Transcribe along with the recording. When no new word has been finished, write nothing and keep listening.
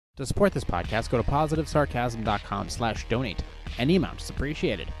To support this podcast, go to positivesarcasm.com/donate. Any amount is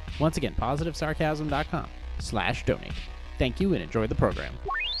appreciated. Once again, positivesarcasm.com/donate. Thank you and enjoy the program.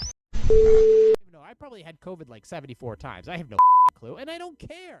 No, I probably had COVID like 74 times. I have no clue, and I don't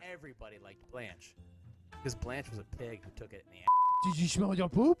care. Everybody liked Blanche. Because Blanche was a pig who took it in the ass. Did you smell your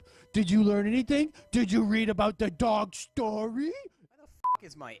poop? Did you learn anything? Did you read about the dog story? Why the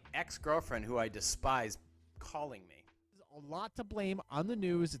is my ex-girlfriend, who I despise, calling me? There's a lot to blame on the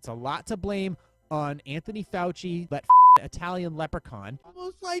news. It's a lot to blame on Anthony Fauci, that Italian leprechaun.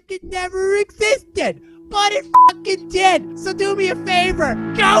 Almost like it never existed, but it fucking did. So do me a favor,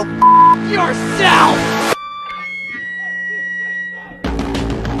 go yourself.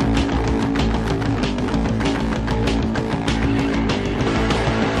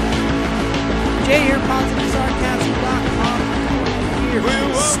 Jay here, positivesarcasm.com. Here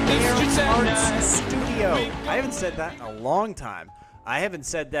from Spare Parts Studio. I haven't said that in a long time. I haven't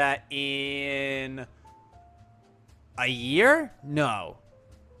said that in a year? No.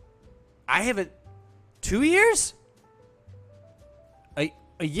 I haven't. 2 years? A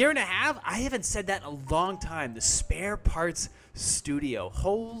year and a half? I haven't said that in a long time. The Spare Parts Studio.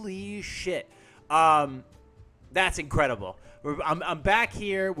 Holy shit. That's incredible. I'm back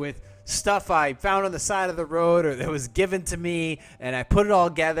here with stuff I found on the side of the road or that was given to me, and I put it all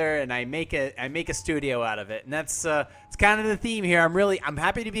together and I make a studio out of it. And that's it's kind of the theme here. I'm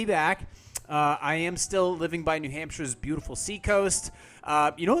happy to be back. I am still living by New Hampshire's beautiful seacoast.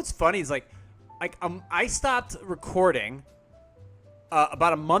 You know what's funny is I stopped recording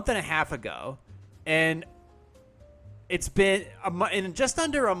about a month and a half ago, and it's been in just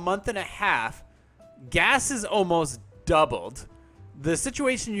under a month and a half. Gas has almost doubled. The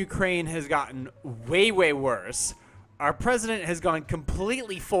situation in Ukraine has gotten way, way worse. Our president has gone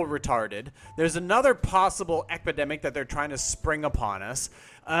completely full retarded. There's another possible epidemic that they're trying to spring upon us.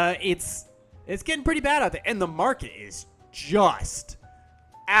 It's getting pretty bad out there. And the market is just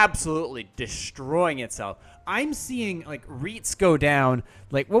absolutely destroying itself. I'm seeing REITs go down.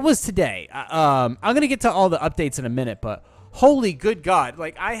 What was today? I'm going to get to all the updates in a minute, but holy good God.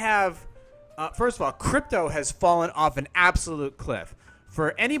 I have... first of all, crypto has fallen off an absolute cliff.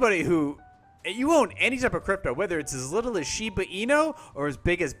 For anybody who you own any type of crypto, whether it's as little as Shiba Inu or as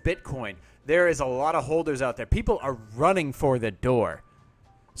big as Bitcoin, there is a lot of holders out there. People are running for the door.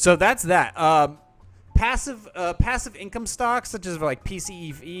 So that's that. Passive income stocks such as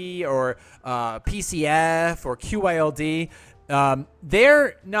PCEV or PCF or QYLD,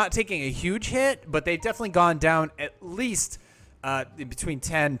 they're not taking a huge hit, but they've definitely gone down at least between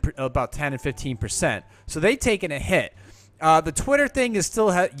about 10 and 15%. So they've taken a hit. The Twitter thing is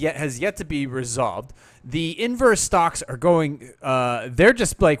still has yet to be resolved. The inverse stocks are going. They're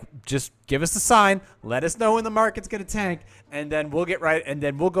just give us a sign, let us know when the market's going to tank, and then we'll get right, and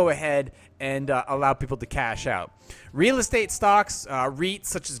then we'll go ahead and allow people to cash out. Real estate stocks, REITs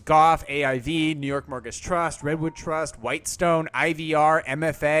such as Goff, AIV, New York Mortgage Trust, Redwood Trust, Whitestone, IVR,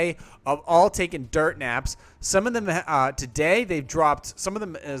 MFA, have all taken dirt naps. Some of them today they've dropped. Some of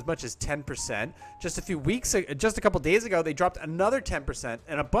them as much as 10%. Just a couple days ago, they dropped another 10%,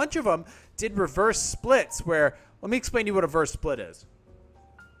 and a bunch of them did reverse splits. Where let me explain to you what a reverse split is.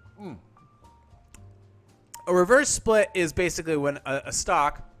 A reverse split is basically when a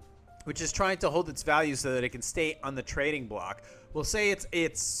stock, which is trying to hold its value so that it can stay on the trading block. We'll say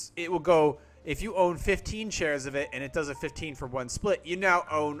it will go, if you own 15 shares of it and it does a 15 for one split, you now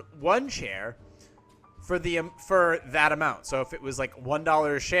own one share for that amount. So if it was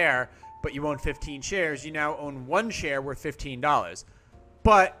 $1 a share, but you own 15 shares, you now own one share worth $15.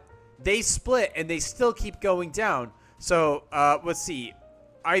 But they split and they still keep going down. So let's see.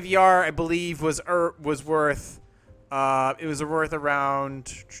 IVR, I believe, was worth around, it was worth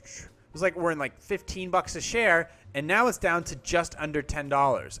 $15 a share, and now it's down to just under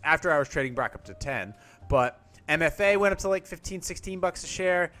 $10 after I was trading back up to 10. But MFA went up to $15-16 a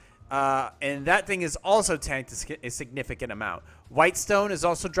share, and that thing is also tanked a significant amount. Whitestone has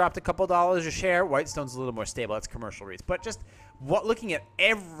also dropped a couple dollars a share. Whitestone's a little more stable. That's commercial REITs. But just looking at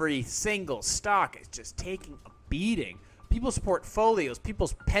every single stock is just taking a beating. People's portfolios,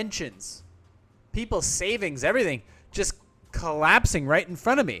 people's pensions, people's savings, everything just collapsing right in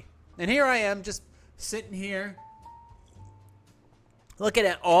front of me. And here I am just sitting here looking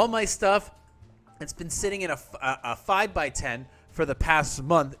at all my stuff. It's been sitting in a 5x10 for the past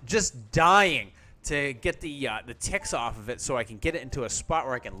month, just dying to get the ticks off of it so I can get it into a spot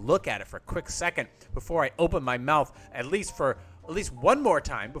where I can look at it for a quick second before I open my mouth, at least one more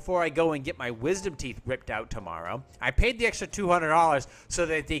time before I go and get my wisdom teeth ripped out tomorrow. I paid the extra $200 so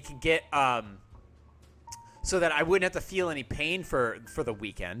that they can get so that I wouldn't have to feel any pain for the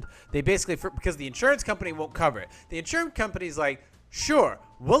weekend. They basically, because the insurance company won't cover it. The insurance company's like, sure,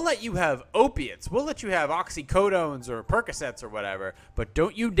 we'll let you have opiates. We'll let you have oxycodones or Percocets or whatever, but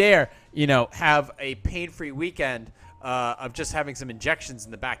don't you dare, have a pain-free weekend of just having some injections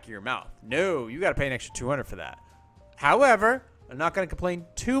in the back of your mouth. No, you got to pay an extra $200 for that. However, I'm not going to complain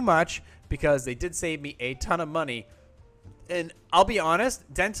too much because they did save me a ton of money. And I'll be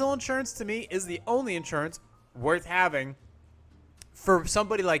honest, dental insurance to me is the only insurance worth having for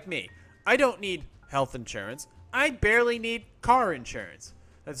somebody like me. I don't need health insurance. I barely need car insurance.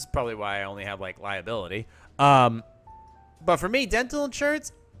 That's probably why I only have liability. But for me, dental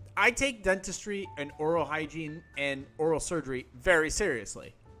insurance, I take dentistry and oral hygiene and oral surgery very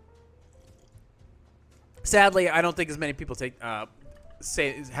seriously. Sadly, I don't think as many people have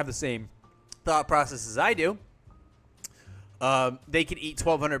the same thought process as I do. They could eat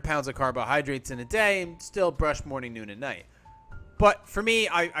 1,200 pounds of carbohydrates in a day and still brush morning, noon, and night. But for me,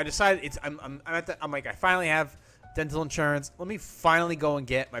 I decided I'm like, I finally have dental insurance. Let me finally go and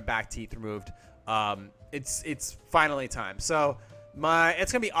get my back teeth removed. It's finally time. So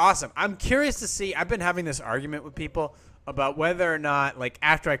it's gonna be awesome. I'm curious to see. I've been having this argument with people about whether or not,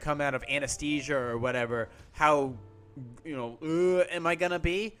 after I come out of anesthesia or whatever, how am I gonna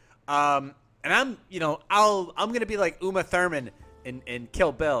be? And I'm gonna be like Uma Thurman in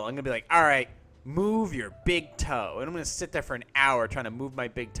Kill Bill. I'm gonna be like, all right, move your big toe, and I'm gonna sit there for an hour trying to move my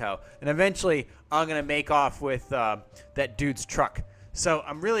big toe, and eventually I'm gonna make off with that dude's truck. So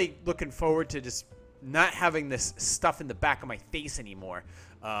I'm really looking forward to just not having this stuff in the back of my face anymore.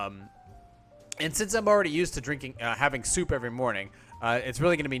 And since I'm already used to having soup every morning, it's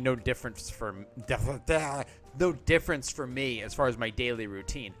really going to be no difference for me as far as my daily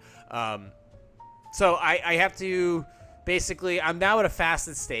routine. So I have to basically, I'm now at a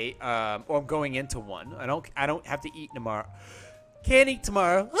fasted state, or I'm going into one. I don't have to eat tomorrow. Can't eat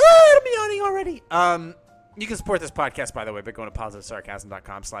tomorrow. I'm yawning already. You can support this podcast, by the way, by going to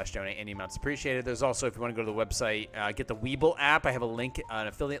positivesarcasm.com/donate. Any amount's appreciated. There's also, if you want to go to the website, get the Weeble app. I have a link, an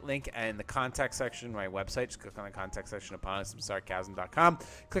affiliate link in the contact section of my website. Just click on the contact section of positivesarcasm.com.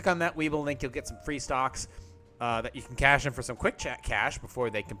 Click on that Weeble link. You'll get some free stocks that you can cash in for some quick chat cash before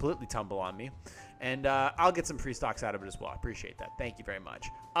they completely tumble on me. And I'll get some free stocks out of it as well. I appreciate that. Thank you very much.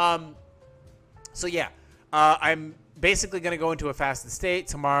 So, yeah. I'm basically going to go into a fasted state.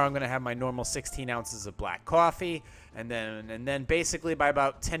 Tomorrow I'm going to have my normal 16 ounces of black coffee. And then basically by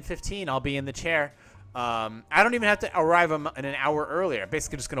about 10:15 I'll be in the chair. I don't even have to arrive in an hour earlier. I'm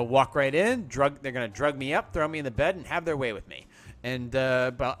basically just going to walk right in. They're going to drug me up, throw me in the bed, and have their way with me. And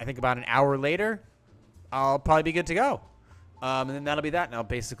I think about an hour later, I'll probably be good to go. And then that'll be that. And I'll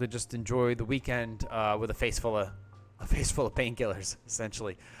basically just enjoy the weekend with a face full of painkillers,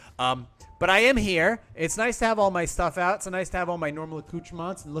 essentially. But I am here. It's nice to have all my stuff out. It's nice to have all my normal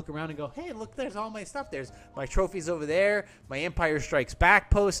accoutrements and look around and go, hey, look, there's all my stuff. There's my trophies over there, my Empire Strikes Back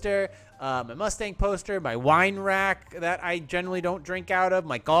poster, my Mustang poster, my wine rack that I generally don't drink out of,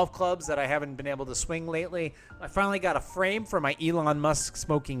 my golf clubs that I haven't been able to swing lately. I finally got a frame for my Elon Musk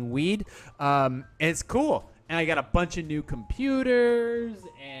smoking weed. And it's cool. And I got a bunch of new computers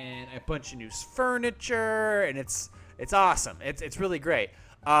and a bunch of new furniture, and it's awesome. It's really great.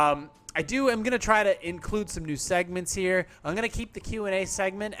 I'm going to try to include some new segments here. I'm going to keep the Q&A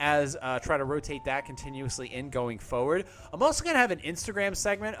segment as try to rotate that continuously in going forward. I'm also going to have an Instagram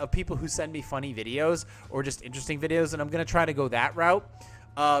segment of people who send me funny videos or just interesting videos, and I'm going to try to go that route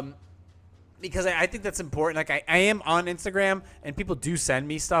because I think that's important. Like I am on Instagram, and people do send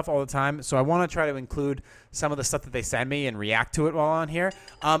me stuff all the time, so I want to try to include some of the stuff that they send me and react to it while on here.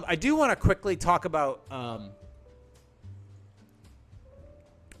 I do want to quickly talk about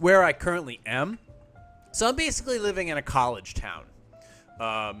where I currently am. So I'm basically living in a college town.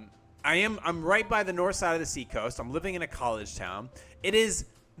 I'm right by the north side of the seacoast. I'm living in a college town. It is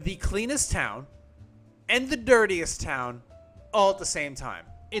the cleanest town and the dirtiest town all at the same time.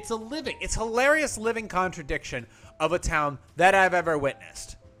 It's hilarious living contradiction of a town that I've ever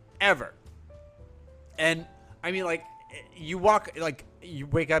witnessed. Ever. And I mean, you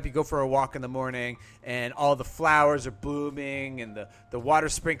wake up, you go for a walk in the morning, and all the flowers are blooming, and the water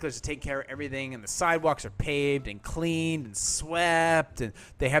sprinklers take care of everything, and the sidewalks are paved and cleaned and swept, and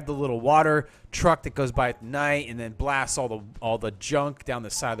they have the little water truck that goes by at night and then blasts all the junk down the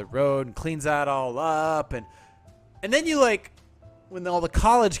side of the road and cleans that all up, and then when all the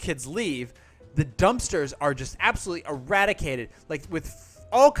college kids leave, the dumpsters are just absolutely eradicated, with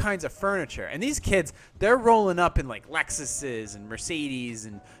all kinds of furniture. And these kids, they're rolling up in Lexuses and Mercedes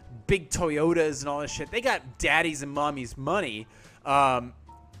and big Toyotas and all this shit. They got daddy's and mommy's money. And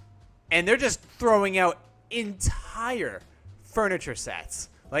they're just throwing out entire furniture sets.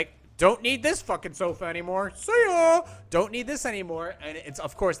 Like, don't need this fucking sofa anymore. See ya. Don't need this anymore. And it's,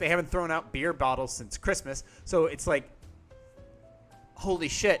 of course, they haven't thrown out beer bottles since Christmas. So it's like, holy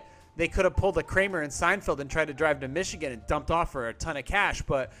shit. They could have pulled a Kramer and Seinfeld and tried to drive to Michigan and dumped off for a ton of cash.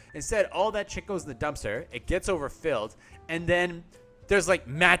 But instead, all that shit goes in the dumpster. It gets overfilled. And then there's like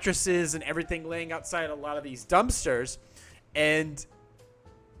mattresses and everything laying outside a lot of these dumpsters. And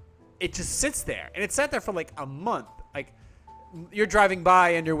it just sits there. And it sat there for like a month. Like, you're driving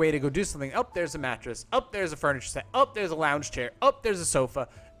by on your way to go do something. Oh, there's a mattress. Oh, there's a furniture set. Oh, there's a lounge chair. Oh, there's a sofa.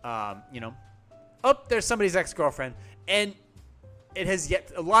 Oh, there's somebody's ex-girlfriend. And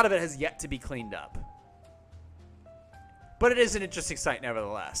a lot of it has yet to be cleaned up. But it is an interesting sight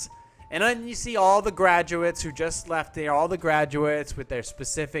nevertheless. And then you see all the graduates who just left there, all the graduates with their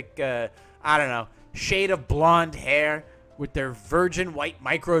specific, shade of blonde hair, with their virgin white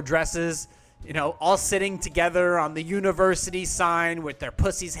micro dresses, all sitting together on the university sign with their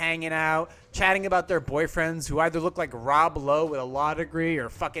pussies hanging out, chatting about their boyfriends who either look like Rob Lowe with a law degree or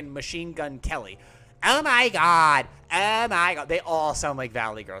fucking Machine Gun Kelly. Oh my God. Oh my God. They all sound like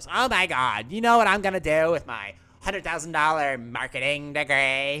Valley Girls. Oh my God. You know what I'm going to do with my $100,000 marketing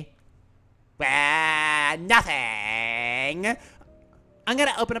degree? Well, nothing. I'm going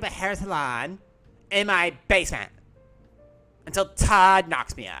to open up a hair salon in my basement until Todd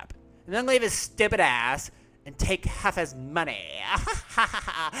knocks me up. And then leave his stupid ass and take half his money.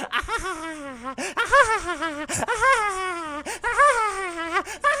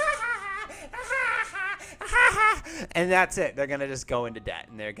 And that's it. They're going to just go into debt.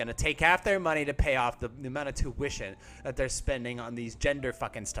 And they're going to take half their money to pay off the amount of tuition that they're spending on these gender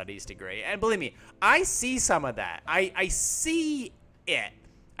fucking studies degree. And believe me, I see some of that. I see it.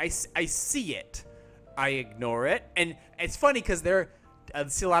 I see it. I ignore it. And it's funny because I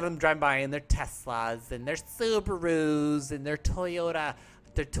see a lot of them driving by in their Teslas and their Subarus and their Toyota,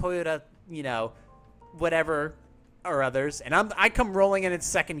 whatever or others. And I come rolling in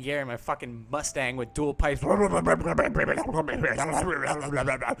second gear in my fucking Mustang with dual pipes.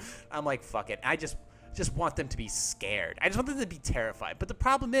 I'm like, fuck it. I just want them to be scared. I just want them to be terrified. But the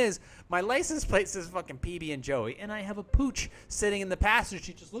problem is, my license plate says fucking PB and Joey, and I have a pooch sitting in the passenger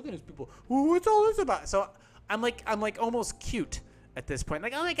seat just looking at his people. What's all this about? So I'm like almost cute at this point.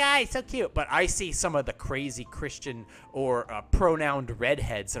 Like, oh my God, he's so cute. But I see some of the crazy Christian or pronounced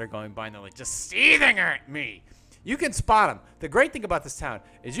redheads that are going by, and they're like just seething at me. You can spot them. The great thing about this town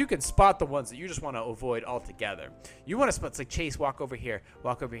is you can spot the ones that you just want to avoid altogether. You want to spot, it's like, Chase, walk over here,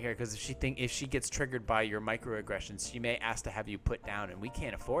 because if she gets triggered by your microaggressions, she may ask to have you put down, and we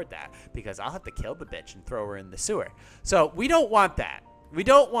can't afford that because I'll have to kill the bitch and throw her in the sewer. So we don't want that.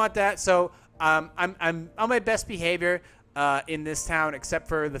 So I'm on my best behavior in this town, except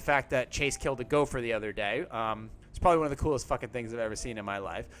for the fact that Chase killed a gopher the other day. It's probably one of the coolest fucking things I've ever seen in my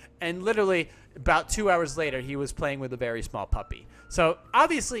life. And literally about 2 hours later, he was playing with a very small puppy. So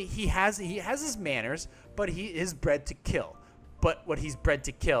obviously he has his manners, but he is bred to kill. But what he's bred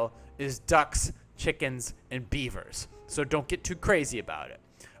to kill is ducks, chickens, and beavers. So don't get too crazy about it.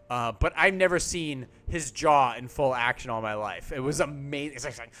 But I've never seen his jaw in full action all my life. It was amazing.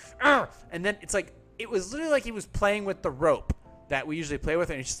 It's like, and then it's like, it was literally like he was playing with the rope that we usually play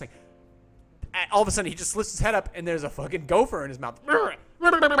with, and he's just like, all of a sudden he just lifts his head up and there's a fucking gopher in his mouth. And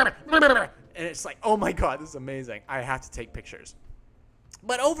it's like, oh my God, this is amazing. I have to take pictures.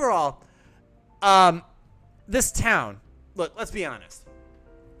 But overall, this town, look, let's be honest.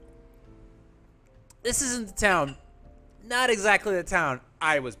 This isn't the town, not exactly the town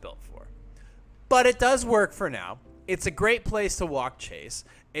I was built for. But it does work for now. It's a great place to walk, Chase.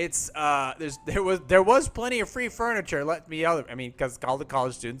 It's there was plenty of free furniture. Because all the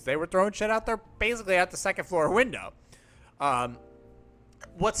college students, they were throwing shit out there basically out the second floor window.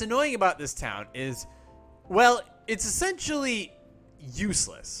 What's annoying about this town is, well, it's essentially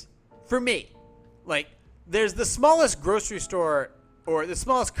useless for me. Like, there's the smallest grocery store or the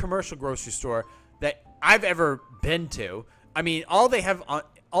smallest commercial grocery store that I've ever been to. I mean, all they have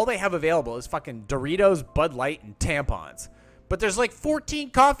available is fucking Doritos, Bud Light, and tampons. But there's like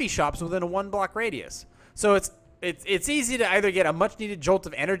 14 coffee shops within a 1-block radius. So it's easy to either get a much needed jolt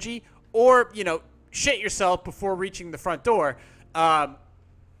of energy or, shit yourself before reaching the front door.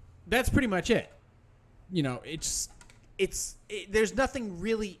 That's pretty much it. There's nothing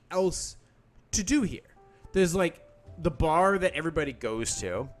really else to do here. There's like the bar that everybody goes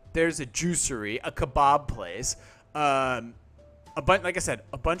to. There's a juicery, a kebab place, like I said,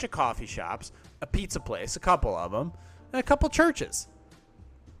 a bunch of coffee shops, a pizza place, a couple of them, and a couple churches.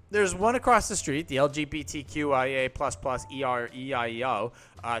 There's one across the street, the LGBTQIA++EREIEO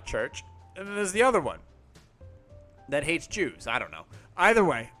church, and then there's the other one. that hates Jews. I don't know. Either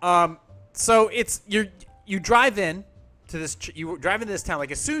way, so it's you drive in to this you drive into this town,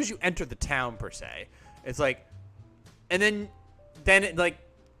 like as soon as you enter the town per se, it's like, and then like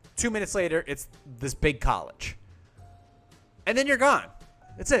 2 minutes later it's this big college, and then you're gone.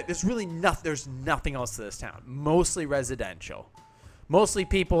 That's it. There's really nothing. There's nothing else to this town. Mostly residential, mostly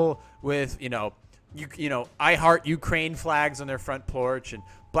people with I Heart Ukraine flags on their front porch and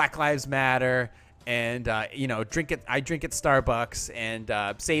Black Lives Matter and I drink at Starbucks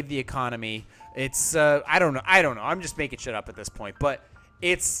and save the economy. It's I don't know. I'm just making shit up at this point, but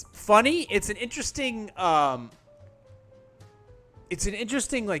it's funny. It's an interesting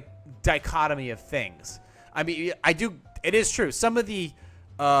like dichotomy of things. I mean, it is true. Some of the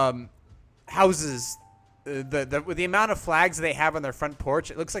houses, with the amount of flags they have on their front porch,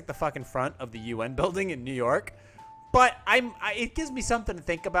 it looks like the fucking front of the UN building in New York. But it gives me something to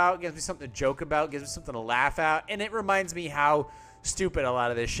think about, gives me something to joke about, gives me something to laugh at, and it reminds me how stupid a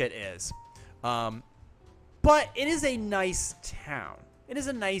lot of this shit is. But it is a nice town. It is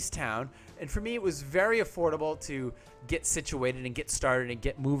a nice town, and for me, it was very affordable to get situated and get started and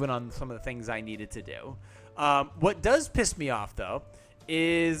get moving on some of the things I needed to do. What does piss me off, though,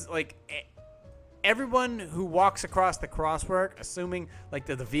 is like everyone who walks across the crosswalk, assuming like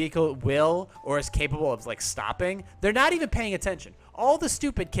that the vehicle will or is capable of like stopping, they're not even paying attention. All the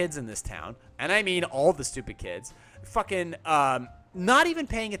stupid kids in this town, and I mean all the stupid kids, fucking not even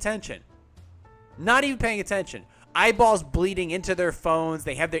paying attention. Not even paying attention. Eyeballs bleeding into their phones.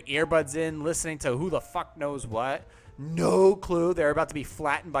 They have their earbuds in, listening to who the fuck knows what. No clue they're about to be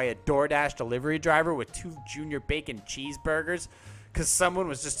flattened by a DoorDash delivery driver with 2 junior bacon cheeseburgers because someone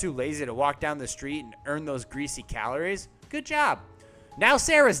was just too lazy to walk down the street and earn those greasy calories. Good job. Now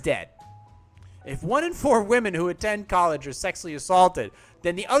Sarah's dead. If 1 in 4 women who attend college are sexually assaulted,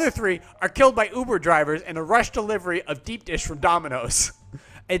 then the other 3 are killed by Uber drivers in a rush delivery of deep dish from Domino's.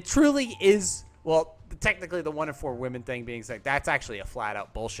 It truly is, well, technically the 1 in 4 women thing being like, that's actually a flat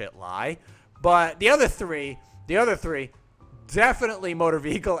out bullshit lie. But the other three, definitely motor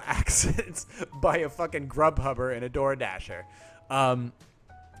vehicle accidents by a fucking Grubhubber and a DoorDasher.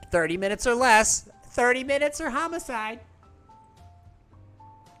 30 minutes or less, 30 minutes or homicide.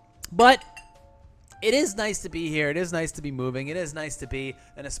 But it is nice to be here. It is nice to be moving. It is nice to be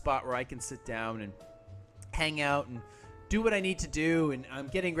in a spot where I can sit down and hang out and do what I need to do. And I'm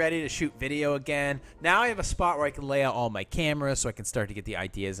getting ready to shoot video again. Now I have a spot where I can lay out all my cameras so I can start to get the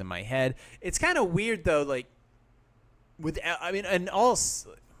ideas in my head. It's kind of weird though, like with everything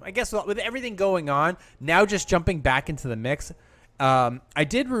going on, now just jumping back into the mix. I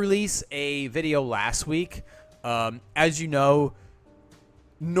did release a video last week. As you know,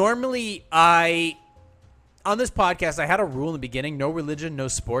 normally on this podcast, I had a rule in the beginning: no religion, no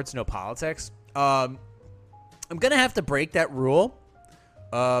sports, no politics. I'm going to have to break that rule.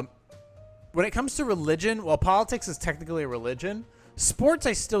 When it comes to religion, while politics is technically a religion, sports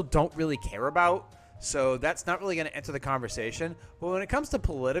I still don't really care about. So that's not really going to enter the conversation. But when it comes to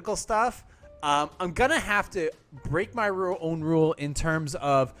political stuff, I'm going to have to break my own rule in terms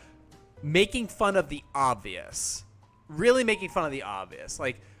of making fun of the obvious. Really making fun of the obvious.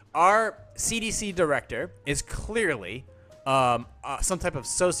 Like, our CDC director is clearly some type of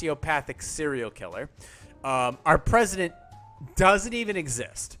sociopathic serial killer. Our president doesn't even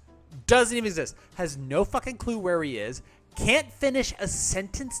exist. Has no fucking clue where he is. Can't finish a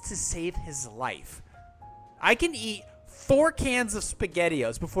sentence to save his life. I can eat 4 cans of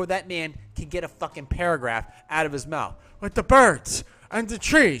SpaghettiOs before that man can get a fucking paragraph out of his mouth. With the birds and the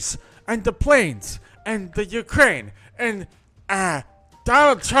trees and the planes and the Ukraine and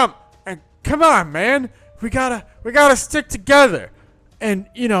Donald Trump. And come on, man, we gotta stick together. And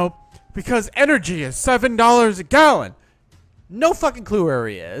because energy is $7 a gallon. No fucking clue where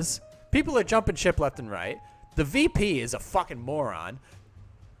he is. People are jumping ship left and right. The VP is a fucking moron.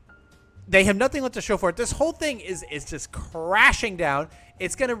 They have nothing left to show for it. This whole thing is just crashing down.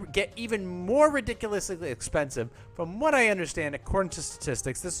 It's going to get even more ridiculously expensive. From what I understand, according to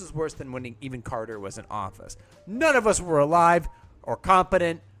statistics, this is worse than when even Carter was in office. None of us were alive or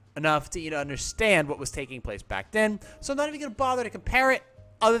competent enough to understand what was taking place back then. So I'm not even going to bother to compare it,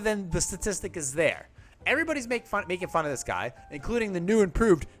 other than the statistic is there. Everybody's making fun of this guy, including the new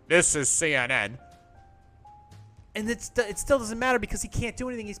improved, this is CNN. And it still doesn't matter because he can't do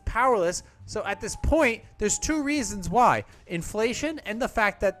anything. He's powerless. So at this point, there's 2 reasons why. Inflation and the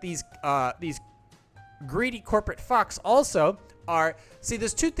fact that these greedy corporate fucks also are... See,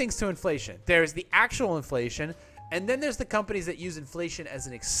 there's 2 things to inflation. There's the actual inflation, and then there's the companies that use inflation as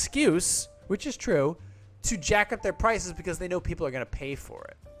an excuse, which is true, to jack up their prices because they know people are going to pay for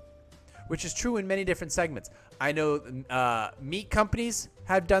it. Which is true in many different segments. I know meat companies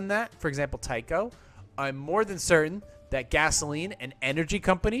have done that. For example, Tyco. I'm more than certain that gasoline and energy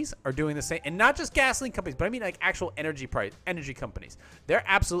companies are doing the same. And not just gasoline companies, but I mean like actual energy companies. They're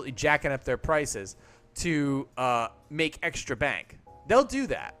absolutely jacking up their prices to make extra bank. They'll do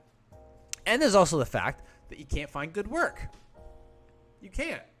that. And there's also the fact that you can't find good work. You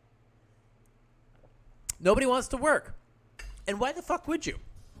can't. Nobody wants to work. And why the fuck would you?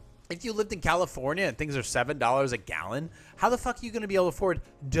 If you lived in California and things are $7 a gallon, how the fuck are you going to be able to afford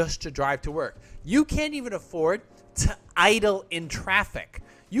just to drive to work? You can't even afford to idle in traffic.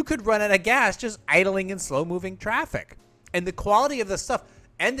 You could run out of gas just idling in slow-moving traffic. And the quality of the stuff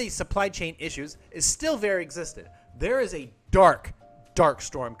and the supply chain issues is still very existent. There is a dark, dark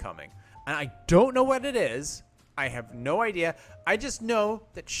storm coming. And I don't know what it is. I have no idea. I just know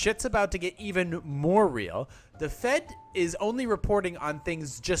that shit's about to get even more real. The Fed is only reporting on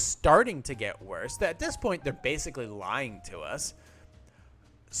things just starting to get worse. At this point, they're basically lying to us.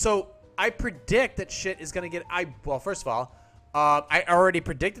 So I predict that shit is going to get... Well, first of all, I already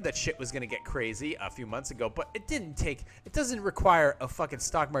predicted that shit was going to get crazy a few months ago, but it didn't take... It doesn't require a fucking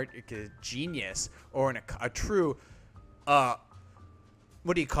stock market genius or a true... what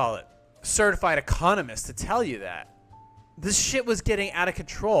do you call it? Certified economist to tell you that. This shit was getting out of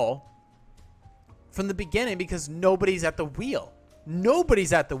control from the beginning because nobody's at the wheel.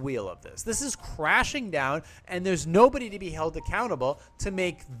 Nobody's at the wheel of this. This is crashing down, and there's nobody to be held accountable to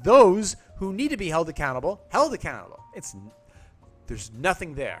make those who need to be held accountable. There's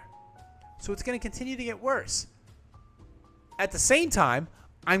nothing there. So it's going to continue to get worse. At the same time,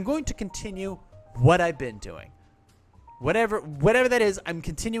 I'm going to continue what I've been doing. Whatever that is, I'm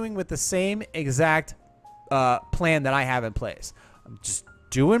continuing with the same exact plan that I have in place. I'm just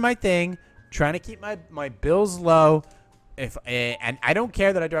doing my thing, trying to keep my bills low. And I don't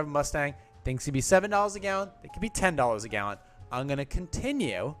care that I drive a Mustang. Things could be $7 a gallon. They could be $10 a gallon. I'm going to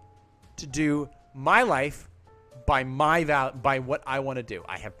continue to do my life by what I want to do.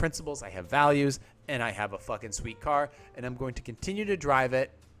 I have principles, I have values, and I have a fucking sweet car, and I'm going to continue to drive it.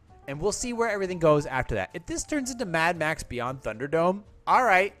 And we'll see where everything goes after that. If this turns into Mad Max Beyond Thunderdome, all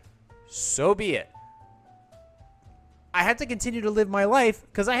right, so be it. I have to continue to live my life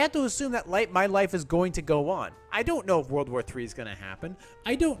because I have to assume that my life is going to go on. I don't know if World War III is going to happen.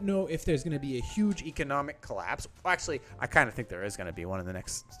 I don't know if there's going to be a huge economic collapse. Well, actually, I kind of think there is going to be one in the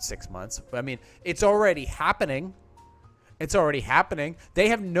next 6 months. I mean, it's already happening. It's already happening. They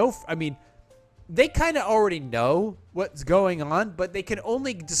have they kind of already know what's going on, but they can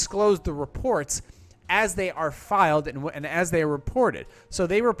only disclose the reports as they are filed and as they are reported. So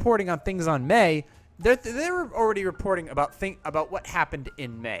they're reporting on things on May. They're already reporting about what happened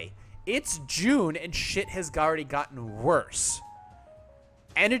in May. It's June and shit has already gotten worse.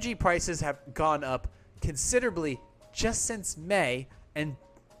 Energy prices have gone up considerably just since May, and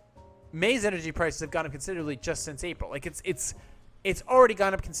May's energy prices have gone up considerably just since April. Like it's already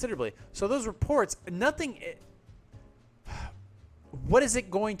gone up considerably. So those reports, what is it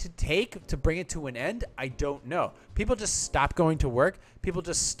going to take to bring it to an end? I don't know. People just stop going to work. People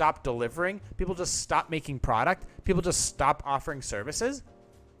just stop delivering. People just stop making product. People just stop offering services.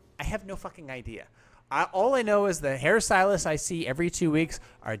 I have no fucking idea. All I know is the hairstylists I see every 2 weeks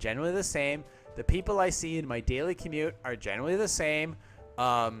are generally the same. The people I see in my daily commute are generally the same.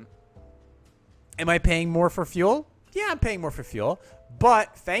 Am I paying more for fuel? Yeah, I'm paying more for fuel,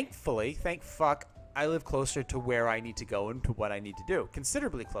 but thankfully, thank fuck, I live closer to where I need to go and to what I need to do.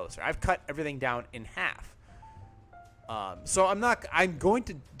 Considerably closer. I've cut everything down in half. So I'm going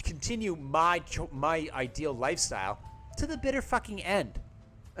to continue my ideal lifestyle to the bitter fucking end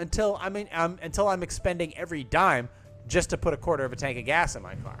until I'm expending every dime just to put a quarter of a tank of gas in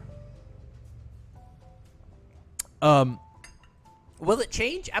my car. Will it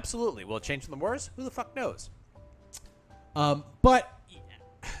change? Absolutely. Will it change from the worse? Who the fuck knows? But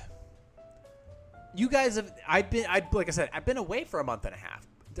you guys have, like I said, I've been away for a month and a half.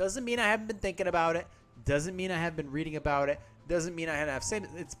 Doesn't mean I haven't been thinking about it. Doesn't mean I haven't been reading about it. Doesn't mean I haven't have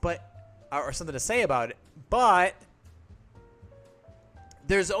something to say about it. But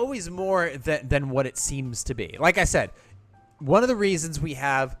there's always more than what it seems to be. Like I said, one of the reasons we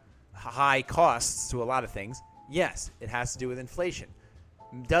have high costs to a lot of things, yes, it has to do with inflation.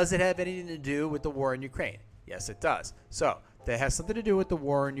 Does it have anything to do with the war in Ukraine? Yes, it does. So that has something to do with the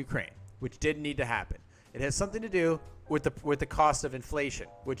war in Ukraine, which didn't need to happen. It has something to do with the cost of inflation,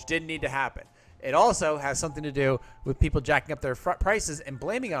 which didn't need to happen. It also has something to do with people jacking up their prices and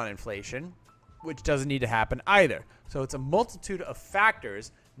blaming on inflation, which doesn't need to happen either. So it's a multitude of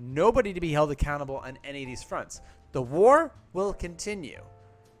factors, nobody to be held accountable on any of these fronts. The war will continue.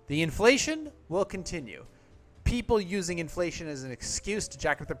 The inflation will continue. people using inflation as an excuse to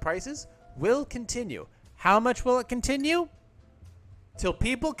jack up their prices will continue. How much will it continue? Till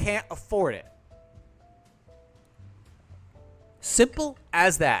people can't afford it. Simple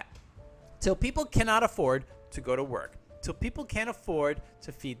as that. Till people cannot afford to go to work. Till people can't afford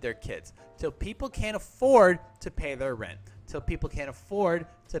to feed their kids. Till people can't afford to pay their rent. Till people can't afford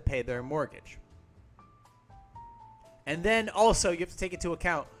to pay their mortgage. And then also you have to take into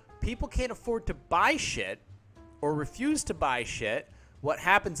account people can't afford to buy shit or refuse to buy shit. What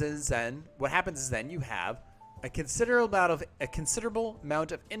happens is then you have a considerable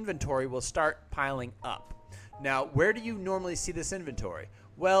amount of inventory will start piling up. Now, where do you normally see this inventory?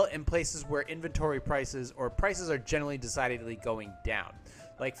 Well, in places where inventory prices or prices are generally decidedly going down.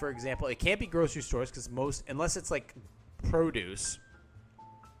 Like, for example, it can't be grocery stores because unless it's like produce,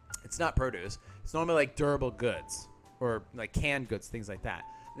 it's not produce. It's normally like durable goods or like canned goods, things like that.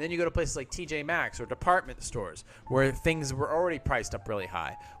 And then you go to places like TJ Maxx or department stores where things were already priced up really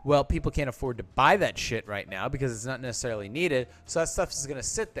high. Well, people can't afford to buy that shit right now because it's not necessarily needed. So that stuff is going to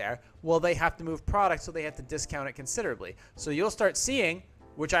sit there. Well, they have to move product, so they have to discount it considerably. So you'll start seeing,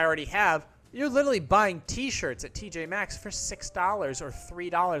 which I already have, you're literally buying T-shirts at TJ Maxx for $6 or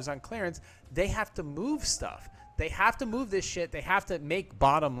 $3 on clearance. They have to move stuff. They have to move this shit. They have to make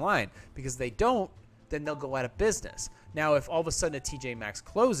bottom line because they don't, then they'll go out of business. Now, if all of a sudden a TJ Maxx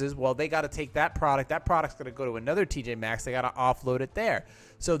closes, well, they got to take that product. That product's going to go to another TJ Maxx. They got to offload it there.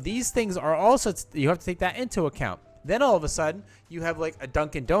 So these things are also, you have to take that into account. Then all of a sudden, you have like a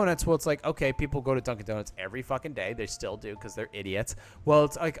Dunkin' Donuts. Well, it's like, okay, people go to Dunkin' Donuts every fucking day. They still do because they're idiots. Well,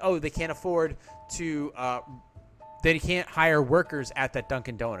 it's like, oh, they can't afford to, they can't hire workers at that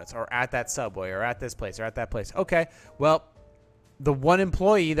Dunkin' Donuts or at that Subway or at this place or at that place. Okay, well, the one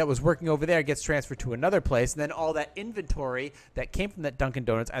employee that was working over there gets transferred to another place, and then all that inventory that came from that Dunkin'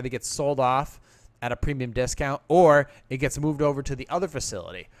 Donuts either gets sold off at a premium discount or it gets moved over to the other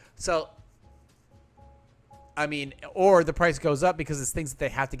facility. So, I mean, or the price goes up because it's things that they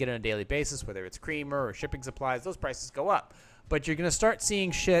have to get on a daily basis, whether it's creamer or shipping supplies, those prices go up. But you're going to start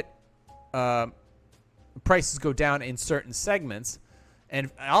seeing prices go down in certain segments. And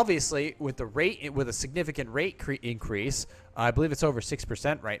obviously, with a significant rate increase, I believe it's over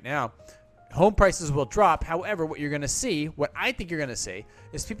 6% right now, home prices will drop. However, what I think you're going to see,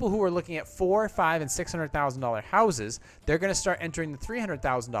 is people who are looking at $400,000, $500,000, and $600,000 houses, they're going to start entering the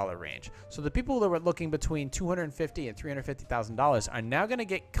 $300,000 range. So the people that were looking between $250,000 and $350,000 are now going to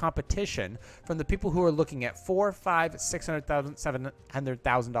get competition from the people who are looking at $400,000, $500,000, $600,000,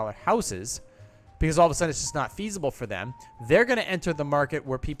 $700,000 houses. Because all of a sudden it's just not feasible for them. They're going to enter the market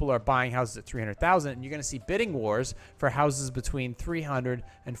where people are buying houses at $300,000, and you're going to see bidding wars for houses between $300,000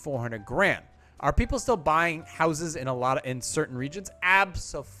 and $400,000. Are people still buying houses in certain regions?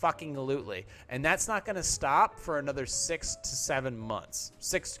 Abso-fucking-lutely. And that's not going to stop for another 6 to 7 months.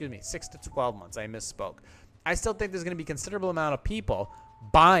 6 to 12 months. I misspoke. I still think there's going to be a considerable amount of people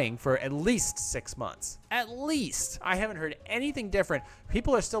buying for at least 6 months. At least. I haven't heard anything different.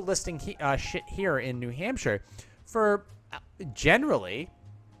 People are still listing shit here in New Hampshire for generally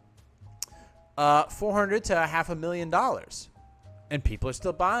 $400,000 to $500,000. And people are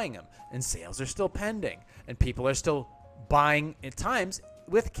still buying them. And sales are still pending. And people are still buying at times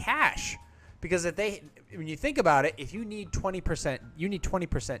with cash. Because when you think about it, if you need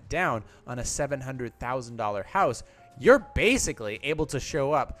 20% down on a $700,000 house, you're basically able to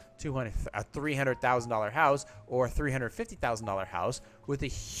show up to a $300,000 house or a $350,000 house with a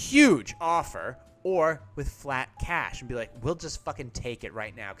huge offer or with flat cash and be like, we'll just fucking take it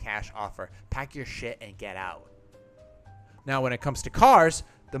right now, cash offer. Pack your shit and get out. Now, when it comes to cars,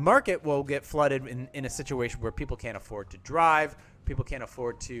 the market will get flooded in a situation where people can't afford to drive, people can't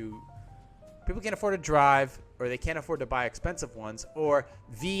afford to drive, or they can't afford to buy expensive ones, or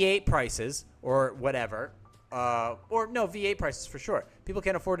V8 prices, or whatever. V8 prices for sure. People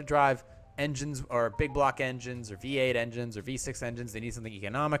can't afford to drive engines or big block engines or V8 engines or V6 engines. They need something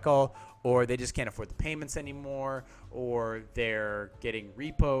economical, or they just can't afford the payments anymore, or they're getting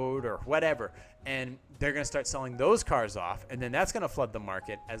repoed or whatever. And they're going to start selling those cars off, and then that's going to flood the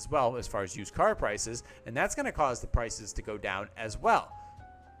market as well as far as used car prices, and that's going to cause the prices to go down as well.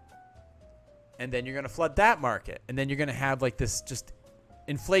 And then you're going to flood that market, and then you're going to have like this just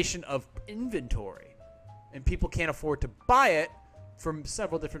inflation of inventory, and people can't afford to buy it for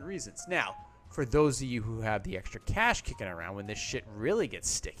several different reasons. Now, for those of you who have the extra cash kicking around when this shit really gets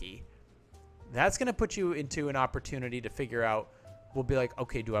sticky, that's going to put you into an opportunity to figure out, we'll be like,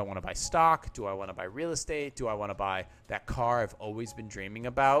 okay, do I want to buy stock? Do I want to buy real estate? Do I want to buy that car I've always been dreaming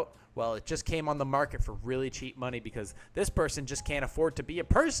about? Well, it just came on the market for really cheap money because this person just can't afford to be a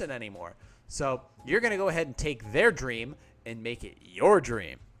person anymore. So you're going to go ahead and take their dream and make it your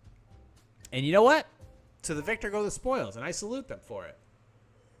dream. And you know what? To the victor go the spoils, and I salute them for it.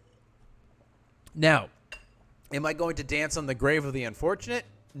 Now, am I going to dance on the grave of the unfortunate?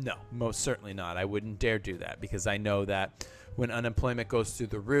 No, most certainly not. I wouldn't dare do that because I know that when unemployment goes through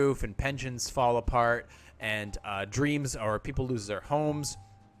the roof and pensions fall apart and dreams or people lose their homes,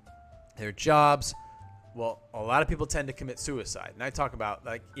 their jobs, well, a lot of people tend to commit suicide. And I talk about,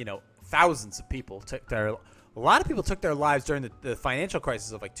 like, you know, thousands of people took their lives during the financial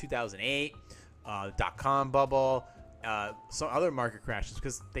crisis of like 2008, the dot-com bubble, some other market crashes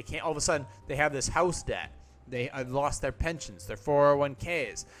because they can't, all of a sudden they have this house debt. They lost their pensions, their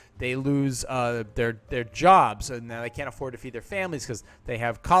 401ks. They lose their jobs, and now they can't afford to feed their families because they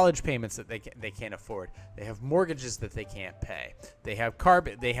have college payments that they can't afford. They have mortgages that they can't pay. They have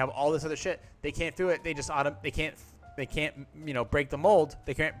They have all this other shit. They can't do it. They just they can't break the mold.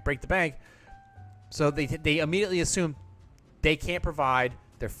 They can't break the bank. So they immediately assume they can't provide.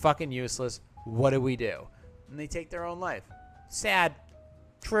 They're fucking useless. What do we do? And they take their own life. Sad.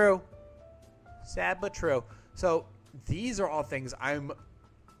 True. Sad but true. So these are all things I'm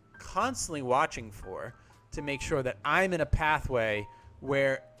constantly watching for to make sure that I'm in a pathway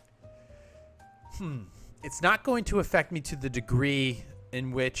where it's not going to affect me to the degree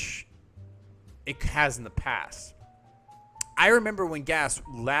in which it has in the past. I remember when gas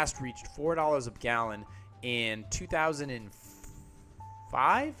last reached $4 a gallon in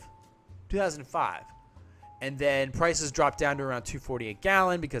 2005. And then prices dropped down to around $2.40 a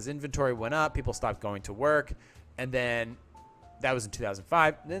gallon because inventory went up. People stopped going to work. And then that was in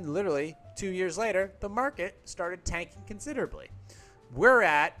 2005. And then literally 2 years later, the market started tanking considerably. We're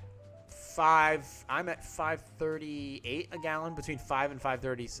at I'm at $5.38 a gallon, between $5 and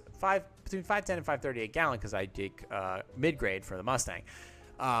 $5.30, between $5.10 and $5.30 a gallon because I dig mid-grade for the Mustang.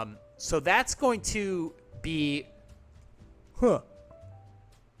 So that's going to be,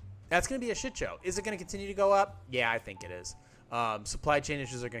 that's going to be a shit show. Is it going to continue to go up? Yeah, I think it is. Supply chain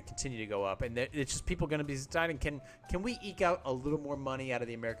issues are going to continue to go up, and it's just people going to be deciding, can we eke out a little more money out of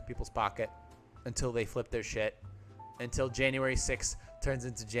the American people's pocket until they flip their shit, until January 6th turns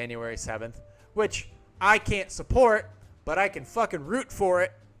into January 7th, which I can't support, but I can fucking root for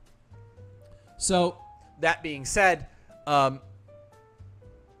it. So that being said,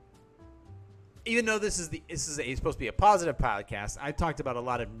 even though this is supposed to be a positive podcast, I've talked about a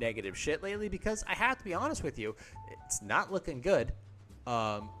lot of negative shit lately because I have to be honest with you, it's not looking good.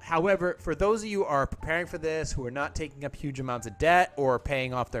 However, for those of you who are preparing for this, who are not taking up huge amounts of debt or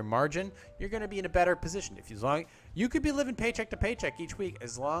paying off their margin, you're going to be in a better position. You could be living paycheck to paycheck each week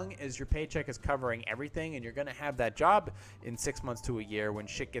as long as your paycheck is covering everything, and you're going to have that job in 6 months to a year when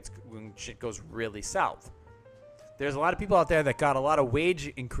shit goes really south. There's a lot of people out there that got a lot of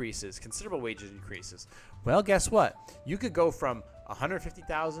wage increases, considerable wage increases. Well, guess what? You could go from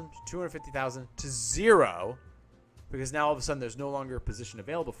 $150,000 to $250,000 to zero, because now all of a sudden there's no longer a position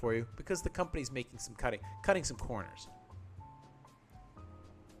available for you because the company's making some cutting some corners.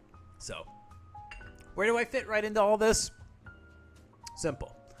 So, where do I fit right into all this?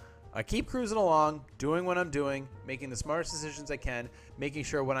 Simple. I keep cruising along, doing what I'm doing, making the smartest decisions I can, making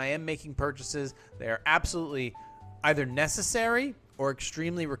sure when I am making purchases, they are absolutely either necessary or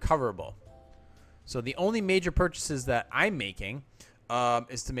extremely recoverable. So the only major purchases that I'm making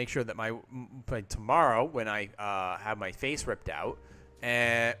is to make sure that by tomorrow, when I have my face ripped out,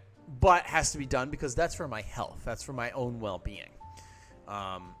 but has to be done because that's for my health. That's for my own well-being.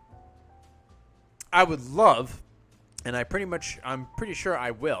 I would love, and I'm pretty sure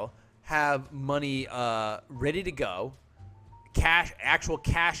I will, have money ready to go, actual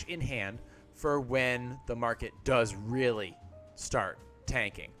cash in hand for when the market does really start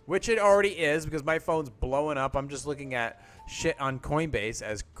tanking, which it already is because my phone's blowing up. I'm just looking at shit on Coinbase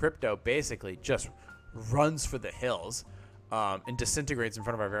as crypto basically just runs for the hills and disintegrates in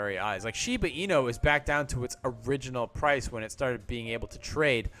front of our very eyes. Like Shiba Inu is back down to its original price when it started being able to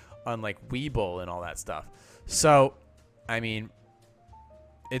trade on like Webull and all that stuff. So, I mean,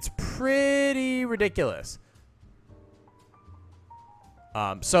 it's pretty ridiculous.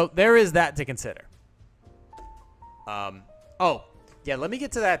 So there is that to consider. Yeah, let me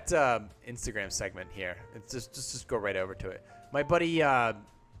get to that Instagram segment here. It's just go right over to it. My buddy, a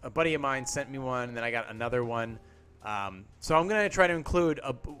buddy of mine sent me one, and then I got another one. So I'm gonna try to include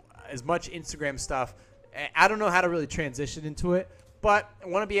as much Instagram stuff. I don't know how to really transition into it, but I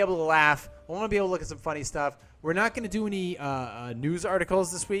want to be able to laugh. I want to be able to look at some funny stuff. We're not gonna do any news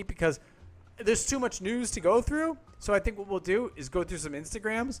articles this week because there's too much news to go through. So I think what we'll do is go through some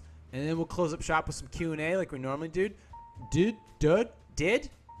Instagrams, and then we'll close up shop with some Q&A like we normally do.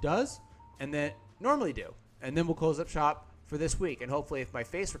 and then normally do. And then we'll close up shop for this week. And hopefully if my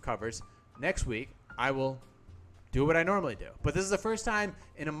face recovers next week, I will do what I normally do. But this is the first time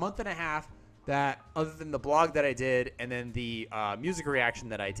in a month and a half that, other than the blog that I did and then the music reaction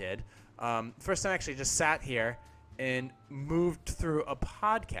that I did, first time I actually just sat here and moved through a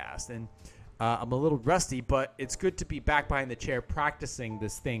podcast. And I'm a little rusty, but it's good to be back behind the chair practicing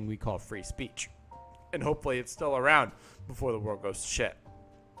this thing we call free speech. And hopefully it's still around before the world goes to shit.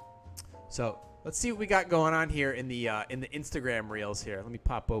 So let's see what we got going on here in the Instagram reels here. Let me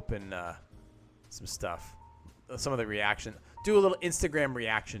pop open some stuff, some of the reaction. Do a little Instagram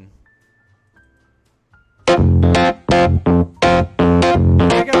reaction. There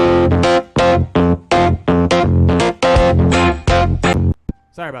you go.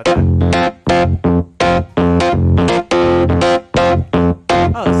 Sorry about that.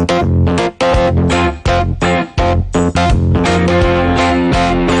 Oh,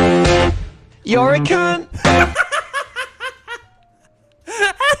 You're a cunt.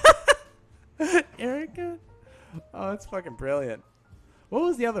 Erica? Oh, that's fucking brilliant. What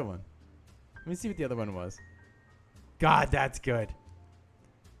was the other one? Let me see what the other one was. God, that's good.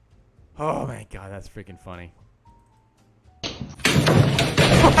 Oh my god, that's freaking funny.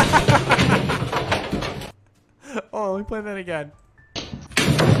 Oh, let me play that again.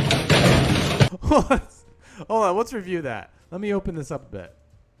 Hold on, let's review that. Let me open this up a bit.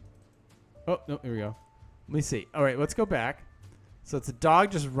 Oh, no, here we go. Let me see. All right, let's go back. So it's a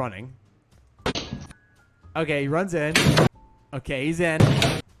dog just running. Okay, he runs in. Okay, he's in.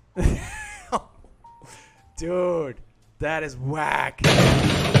 Dude, that is whack.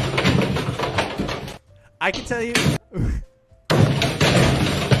 I can tell you...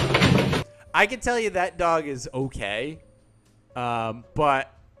 I can tell you that dog is okay.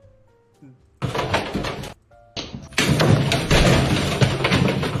 But...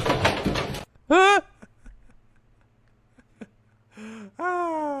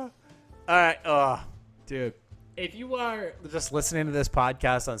 All right. Oh, dude. If you are just listening to this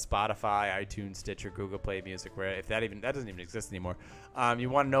podcast on Spotify, iTunes, Stitcher, Google Play Music, where if that doesn't even exist anymore, you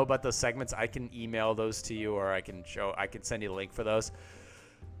want to know about those segments, I can email those to you, or I can send you the link for those.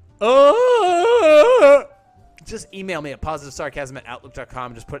 Just email me at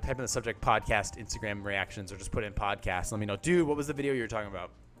positivesarcasm@outlook.com. Just type in the subject podcast, Instagram reactions, or just put in podcast. Let me know, dude, what was the video you were talking about?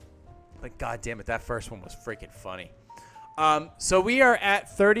 Like, god damn it, that first one was freaking funny. So we are at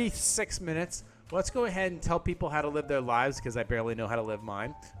 36 minutes. Let's go ahead and tell people how to live their lives, because I barely know how to live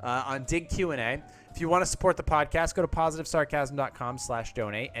mine. On Dig Q&A. If you want to support the podcast, go to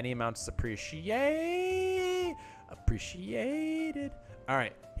positivesarcasm.com/donate. Any amounts is appreciated. All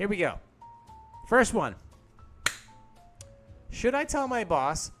right, here we go. First one. Should I tell my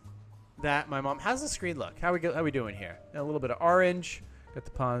boss that my mom... How's the screen look? How we doing here? A little bit of orange. Got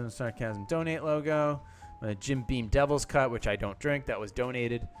the Positive Sarcasm Donate logo. Jim Beam Devil's Cut, which I don't drink. That was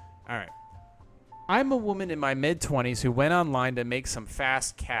donated. All right. I'm a woman in my mid-20s who went online to make some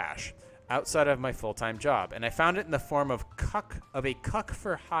fast cash outside of my full-time job, and I found it in the form of a cuck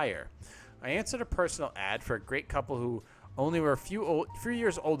for hire. I answered a personal ad for a great couple who only were a few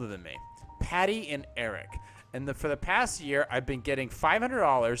years older than me, Patty and Eric. And for the past year, I've been getting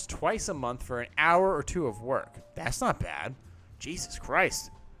 $500 twice a month for an hour or two of work. That's not bad. Jesus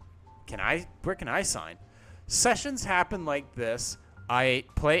Christ. Where can I sign? Sessions happen like this. I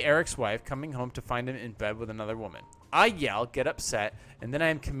play Eric's wife, coming home to find him in bed with another woman. I yell, get upset, and then I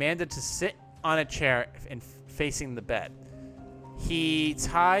am commanded to sit on a chair and facing the bed. He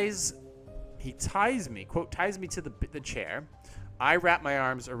ties me, quote, ties me to the chair. I wrap my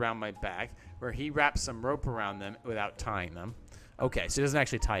arms around my back, where he wraps some rope around them without tying them. Okay, so he doesn't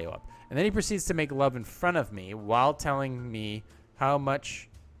actually tie you up. And then he proceeds to make love in front of me while telling me how much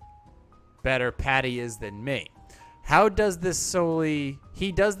better Patty is than me. He does this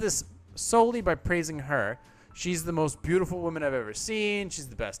solely by praising her. She's the most beautiful woman I've ever seen. She's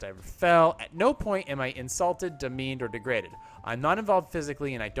the best I ever felt. At no point am I insulted, demeaned, or degraded. I'm not involved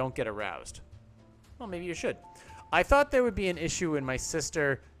physically, and I don't get aroused. Well, maybe you should. I thought there would be an issue when my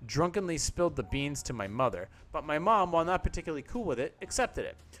sister drunkenly spilled the beans to my mother, but my mom, while not particularly cool with it, accepted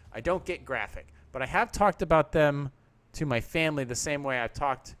it. I don't get graphic, but I have talked about them to my family the same way I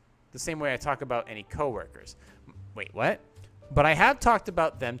talk about any coworkers. Wait, what? But I have talked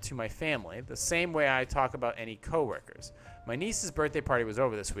about them to my family the same way I talk about any coworkers. My niece's birthday party was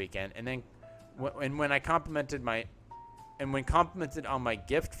over this weekend, and when complimented on my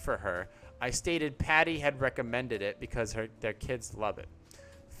gift for her, I stated Patty had recommended it because their kids love it.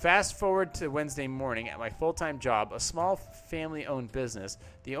 Fast forward to Wednesday morning at my full-time job, a small family-owned business.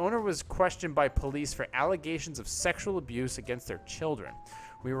 The owner was questioned by police for allegations of sexual abuse against their children.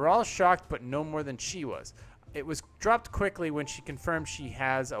 We were all shocked, but no more than she was. It was dropped quickly when she confirmed she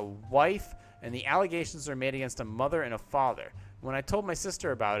has a wife, and the allegations are made against a mother and a father. When I told my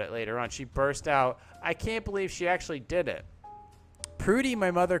sister about it later on, she burst out, "I can't believe she actually did it." Prudy,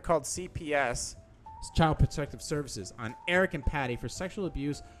 my mother, called CPS, Child Protective Services, on Eric and Patty for sexual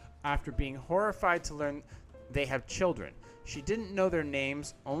abuse after being horrified to learn they have children. She didn't know their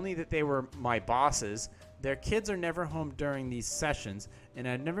names, only that they were my bosses. Their kids are never home during these sessions, and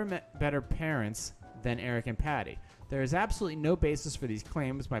I've never met better parents than Eric and Patty. There is absolutely no basis for these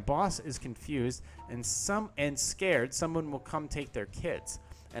claims. My boss is confused and scared someone will come take their kids,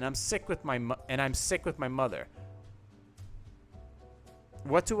 and I'm sick with my mother.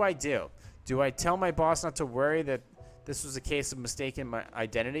 What do I do? Do I tell my boss not to worry that this was a case of mistaken my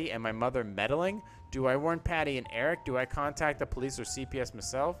identity and my mother meddling? Do I warn Patty and Eric? Do I contact the police or CPS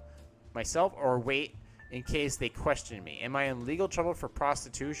myself, or wait in case they question me? Am I in legal trouble for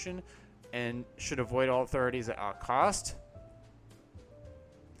prostitution and should avoid all authorities at all cost?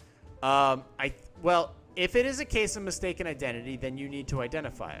 Well, if it is a case of mistaken identity, then you need to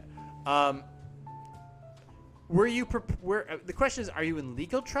identify it. The question is, are you in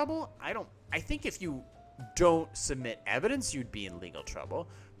legal trouble? I think if you don't submit evidence, you'd be in legal trouble,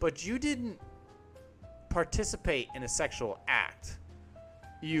 but you didn't participate in a sexual act.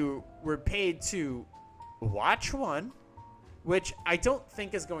 You were paid to watch one, which I don't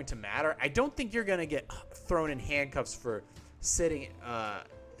think is going to matter. I don't think you're going to get thrown in handcuffs for sitting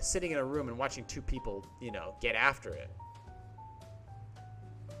in a room and watching two people, get after it.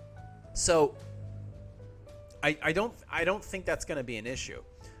 So I don't think that's going to be an issue.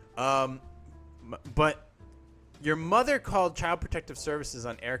 But your mother called Child Protective Services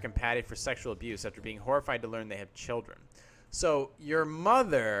on Eric and Patty for sexual abuse after being horrified to learn they have children. So your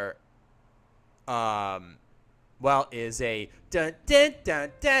mother, is a dun dun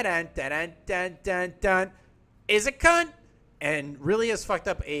dun dun dun dun dun dun dun is a cunt, and really has fucked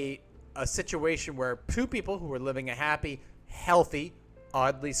up a situation where two people who were living a happy, healthy,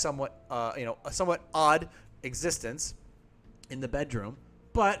 somewhat odd existence in the bedroom,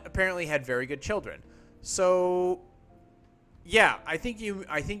 but apparently had very good children. So, yeah, I think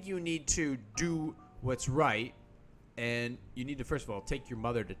you need to do what's right, and you need to, first of all, take your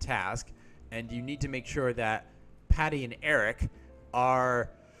mother to task, and you need to make sure that Patty and Eric are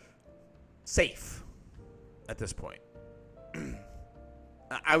safe at this point.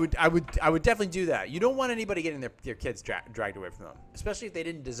 I would definitely do that. You don't want anybody getting their kids dragged away from them, especially if they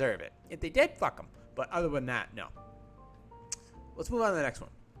didn't deserve it. If they did, fuck them. But other than that, no. Let's move on to the next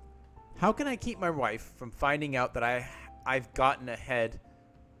one. How can I keep my wife from finding out that I've gotten ahead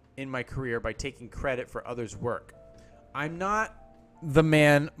in my career by taking credit for others' work? I'm not the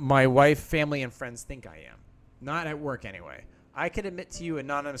man my wife, family, and friends think I am. Not at work, anyway. I can admit to you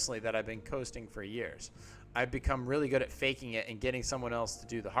anonymously that I've been coasting for years. I've become really good at faking it and getting someone else to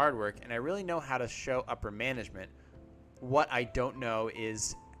do the hard work, and I really know how to show upper management. What I don't know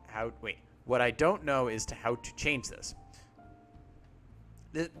is how to change this.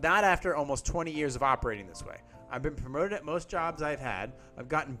 Not after almost 20 years of operating this way. I've been promoted at most jobs I've had. I've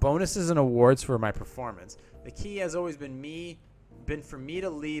gotten bonuses and awards for my performance. The key has always been for me to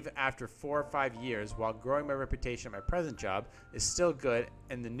leave after 4 or 5 years while growing my reputation at my present job is still good,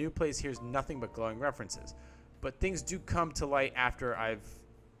 and the new place hears nothing but glowing references. But things do come to light after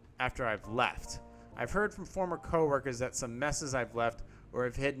I've left. I've heard from former coworkers that some messes I've left or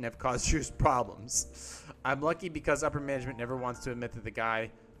have hidden have caused huge problems. I'm lucky because upper management never wants to admit that the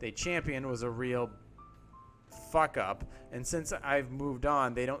guy they champion was a real fuck up, and since I've moved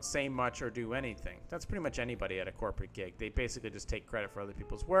on, they don't say much or do anything. That's pretty much anybody at a corporate gig. They basically just take credit for other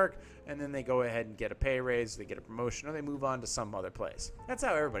people's work, and then they go ahead and get a pay raise, they get a promotion, or they move on to some other place. That's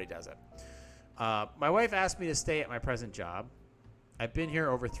how everybody does it. My wife asked me to stay at my present job. I've been here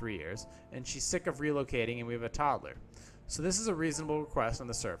over 3 years, and she's sick of relocating, and we have a toddler. So this is a reasonable request on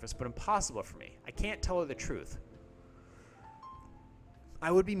the surface, but impossible for me. I can't tell her the truth.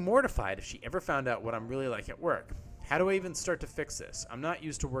 I would be mortified if she ever found out what I'm really like at work. How do I even start to fix this? I'm not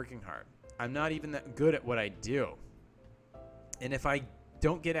used to working hard. I'm not even that good at what I do. And if I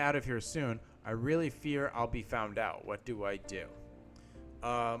don't get out of here soon, I really fear I'll be found out. What do I do?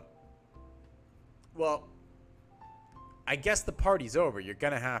 Well, I guess the party's over. You're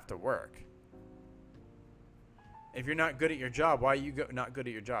going to have to work. If you're not good at your job, why are you not good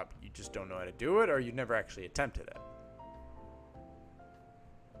at your job? You just don't know how to do it, or you never actually attempted it?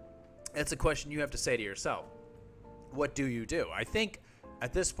 That's a question you have to say to yourself. What do you do? I think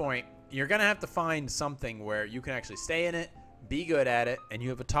at this point, you're going to have to find something where you can actually stay in it, be good at it, and you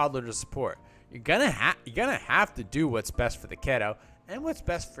have a toddler to support. You're gonna have to do what's best for the kiddo, and what's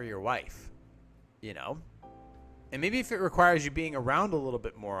best for your wife, you know? And maybe if it requires you being around a little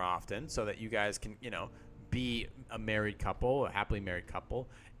bit more often so that you guys can, you know, be a married couple, a happily married couple,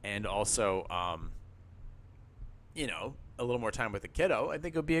 and also, you know, a little more time with the kiddo, I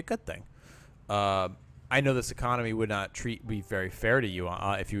think it would be a good thing. I know this economy would not be very fair to you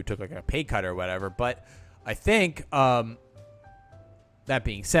if you took like a pay cut or whatever, but I think, that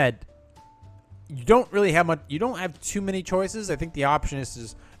being said, you don't really have much. You don't have too many choices. I think the option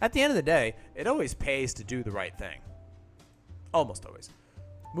is at the end of the day, it always pays to do the right thing. Almost always.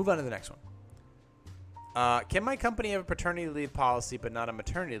 Move on to the next one. Can my company have a paternity leave policy but not a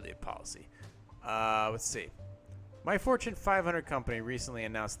maternity leave policy? Let's see. My Fortune 500 company recently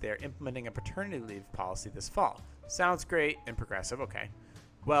announced they are implementing a paternity leave policy this fall. Sounds great and progressive. Okay.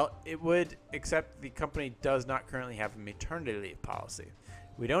 Well, it would, except the company does not currently have a maternity leave policy.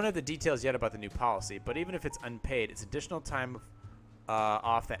 We don't have the details yet about the new policy, but even if it's unpaid, it's additional time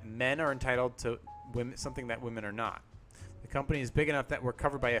off that men are entitled to, something that women are not. The company is big enough that we're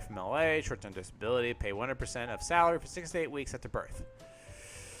covered by FMLA, short-term disability, pay 100% of salary for 6 to 8 weeks after birth.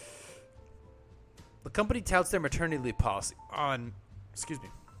 The company touts their maternity leave policy on,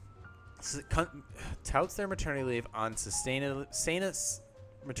 touts their maternity leave on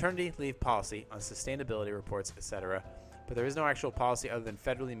maternity leave policy on sustainability reports, etc., but there is no actual policy other than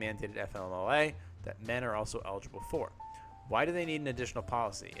federally mandated FMLA that men are also eligible for. Why do they need an additional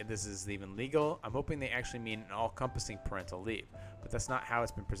policy? If this is even legal, I'm hoping they actually mean an all-encompassing parental leave, but that's not how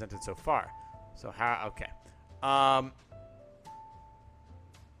it's been presented so far. So how? Okay.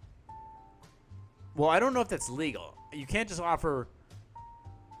 Well, I don't know if that's legal. You can't just offer.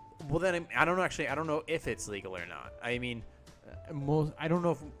 Well, then I don't know. Actually, I don't know if it's legal or not. I mean, I don't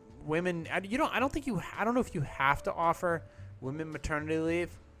know if women. I don't know if you have to offer women maternity leave.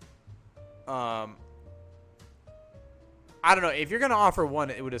 I don't know. If you're gonna offer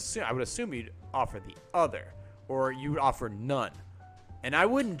one, I would assume you'd offer the other, or you would offer none. And I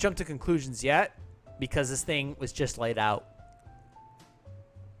wouldn't jump to conclusions yet because this thing was just laid out.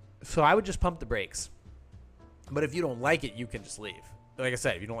 So I would just pump the brakes. But if you don't like it, you can just leave. Like I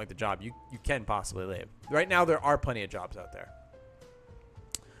said, if you don't like the job, you can possibly leave. Right now, there are plenty of jobs out there.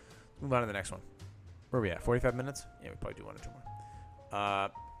 Move on to the next one. Where are we at? 45 minutes? Yeah, we probably do one or two more.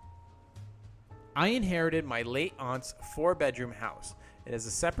 I inherited my late aunt's 4-bedroom house. It has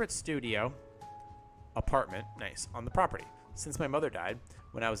a separate studio apartment, nice, on the property. Since my mother died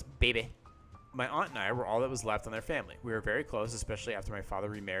when I was a baby, my aunt and I were all that was left on their family. We were very close, especially after my father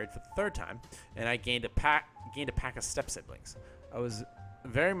remarried for the 3rd time, and I gained a pack of step-siblings. I was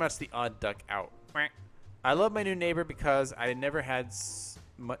very much the odd duck out. I love my new neighbor because I never had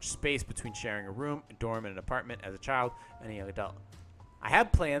much space between sharing a room, a dorm, and an apartment as a child and a young adult. I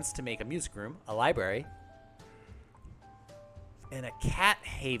have plans to make a music room, a library, and a cat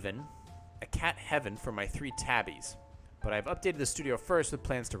heaven for my 3 tabbies. But I've updated the studio first with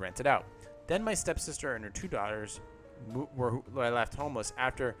plans to rent it out. Then my stepsister and her 2 daughters were left homeless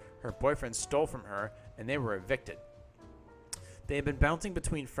after her boyfriend stole from her, and they were evicted. They have been bouncing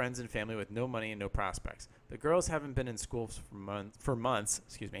between friends and family with no money and no prospects. The girls haven't been in school for months.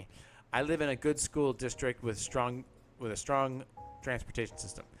 I live in a good school district with a strong transportation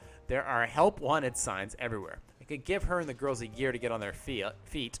system. There are help wanted signs everywhere. I could give her and the girls a year to get on their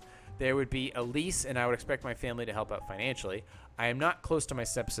feet. There would be a lease, and I would expect my family to help out financially. I am not close to my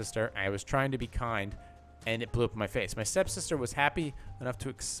stepsister. I was trying to be kind, and it blew up in my face. My stepsister was happy enough to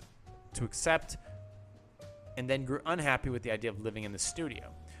accept, and then grew unhappy with the idea of living in the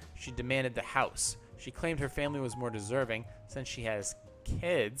studio. She demanded the house. She claimed her family was more deserving since she has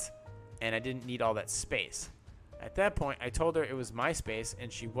kids, and I didn't need all that space. At that point, I told her it was my space,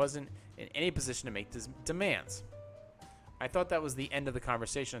 and she wasn't in any position to make demands. I thought that was the end of the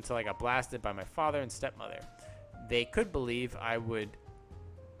conversation until I got blasted by my father and stepmother. They could believe I would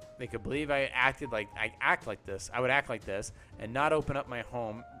act like this and not open up my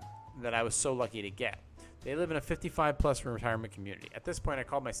home that I was so lucky to get. They live in a 55-plus retirement community. At this point, I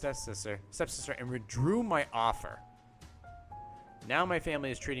called my stepsister and withdrew my offer. Now my family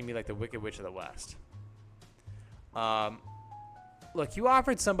is treating me like the Wicked Witch of the West. Look, you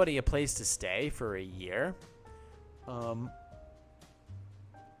offered somebody a place to stay for a year. And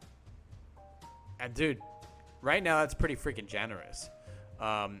dude, right now that's pretty freaking generous.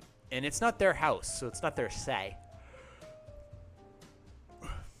 And it's not their house, so it's not their say.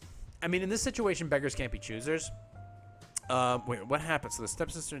 I mean, in this situation, beggars can't be choosers. Wait, what happened? So the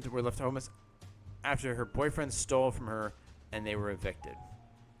stepsisters were left homeless after her boyfriend stole from her, and they were evicted.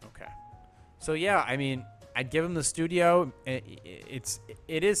 Okay. So yeah, I mean, I'd give them the studio. It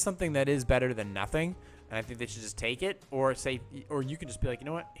is something that is better than nothing. And I think they should just take it, or you can just be like, you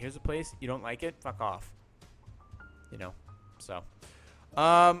know what? Here's a place. You don't like it? Fuck off. You know. So,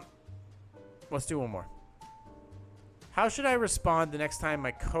 let's do one more. How should I respond the next time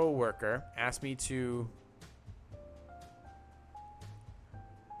my coworker asks me to?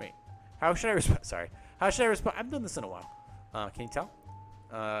 Wait. How should I respond? Sorry. How should I respond? I've done this in a while. Can you tell?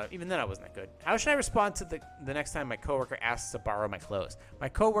 Even then, I wasn't that good. How should I respond to the next time my coworker asks to borrow my clothes? My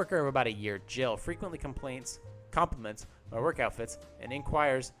coworker of about a year, Jill, frequently compliments my work outfits and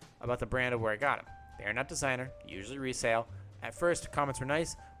inquires about the brand of where I got them. They are not designer, usually resale. At first, comments were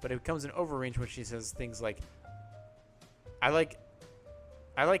nice, but it becomes an overreach when she says things like, I like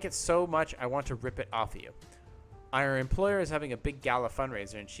it so much I want to rip it off of you. Our employer is having a big gala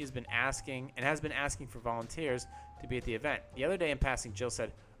fundraiser, and has been asking for volunteers to be at the event. The other day in passing, Jill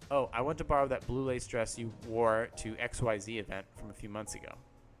said, "Oh, I want to borrow that blue lace dress you wore to XYZ event from a few months ago."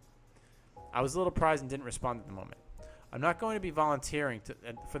 I was a little surprised and didn't respond at the moment. I'm not going to be volunteering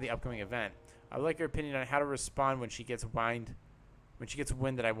for the upcoming event. I would like your opinion on how to respond when she gets wind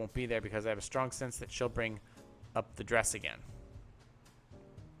that I won't be there, because I have a strong sense that she'll bring up the dress again.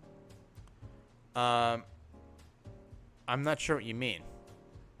 I'm not sure what you mean.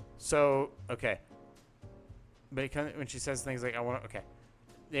 So, okay. But when she says things like, okay.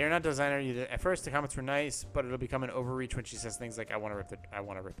 They're not designer either. At first, the comments were nice, but it'll become an overreach when she says things like, I want to rip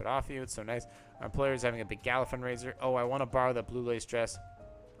it off you. It's so nice. Our employer is having a big gala fundraiser. Oh, I want to borrow that blue lace dress.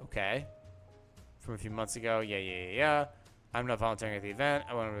 Okay. From a few months ago. Yeah. I'm not volunteering at the event.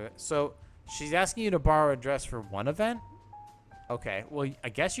 So, she's asking you to borrow a dress for one event? Okay. Well, I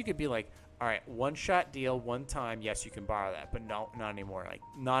guess you could be like, all right, one-shot deal, one time. Yes, you can borrow that, but no, not anymore. Like,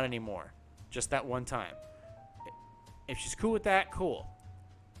 not anymore. Just that one time. If she's cool with that, cool.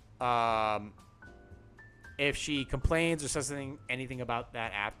 If she complains or says anything about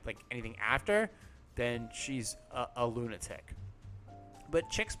that anything after, then she's a lunatic. But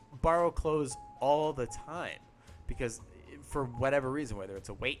chicks borrow clothes all the time because for whatever reason, whether it's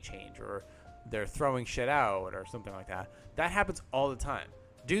a weight change or they're throwing shit out or something like that, that happens all the time.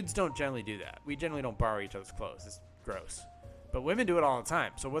 Dudes don't generally do that. We generally don't borrow each other's clothes. It's gross. But women do it all the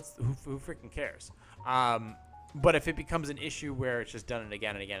time. So who freaking cares? But if it becomes an issue where it's just done it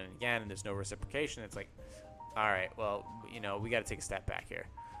again and again and again, and there's no reciprocation, it's like, all right, well, we got to take a step back here.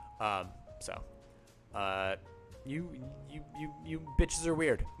 You bitches are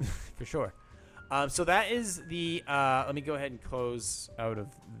weird, for sure. So that is the. Let me go ahead and close out of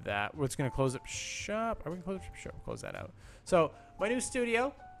that. We're just gonna close up shop. Are we gonna close up shop? Close that out. So my new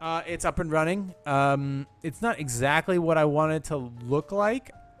studio, it's up and running. It's not exactly what I wanted to look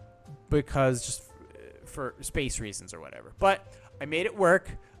like, because just for space reasons or whatever. But I made it work.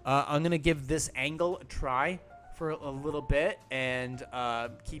 I'm gonna give this angle a try for a little bit and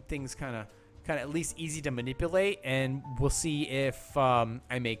keep things kind of at least easy to manipulate, and we'll see if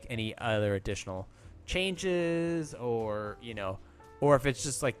I make any other additional changes or if it's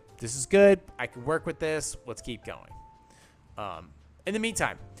just like, this is good, I can work with this, let's keep going. In the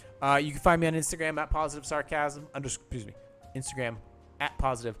meantime, you can find me on Instagram at positive sarcasm Instagram at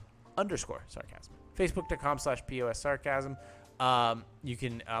positive _ sarcasm, facebook.com/POS sarcasm. I'm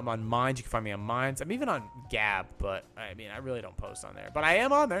on Minds. You can find me on Minds. I'm even on Gab, but I really don't post on there. But I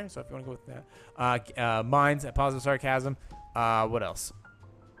am on there, so if you want to go with that. Minds at Positive Sarcasm. What else?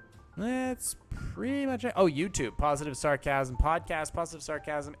 That's pretty much it. Oh, YouTube, Positive Sarcasm Podcast, Positive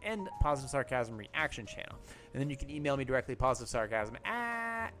Sarcasm, and Positive Sarcasm Reaction Channel. And then you can email me directly,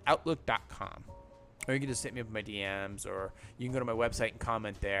 positivesarcasm@outlook.com. Or you can just hit me up in my DMs, or you can go to my website and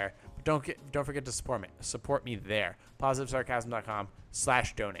comment there. But don't forget to support me there.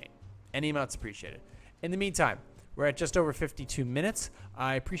 PositiveSarcasm.com/donate. Any amount's appreciated. In the meantime, we're at just over 52 minutes.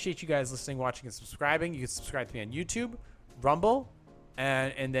 I appreciate you guys listening, watching, and subscribing. You can subscribe to me on YouTube, Rumble,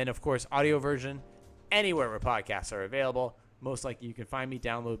 and then, of course, audio version anywhere where podcasts are available. Most likely you can find me,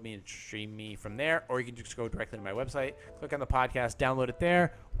 download me, and stream me from there. Or you can just go directly to my website, click on the podcast, download it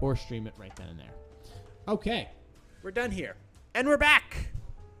there, or stream it right then and there. Okay, we're done here. And we're back.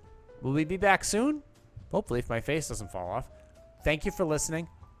 Will we be back soon? Hopefully, if my face doesn't fall off. Thank you for listening,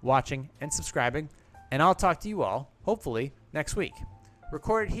 watching, and subscribing. And I'll talk to you all, hopefully, next week.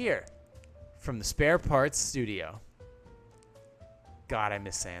 Recorded here from the Spare Parts Studio. God, I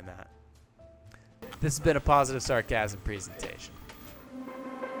miss saying that. This has been a Positive Sarcasm presentation.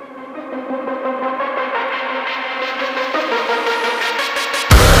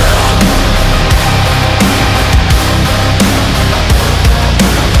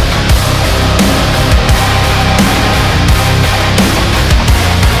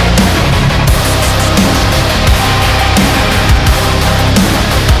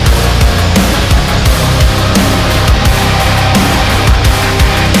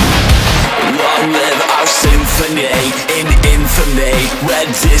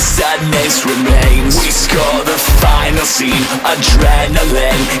 sadness remains. We score the final scene,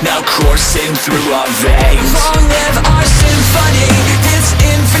 adrenaline now coursing through our veins. Long live our symphony, it's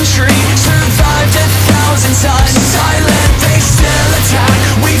infantry, survived 1,000 suns. Silent, they still attack,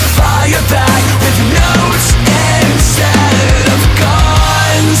 we fire back with notes instead of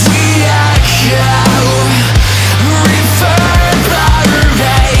guns. We echo, reverberate,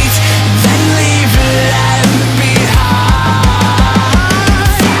 then leave them behind.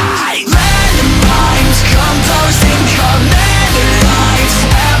 Landmines composing command lines,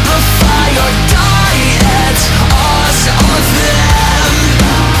 amplify or die, it's us or them.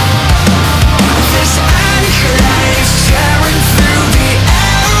 This enclave's tearing through the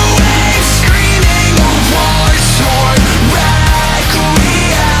airwaves, screaming a war-torn requiem.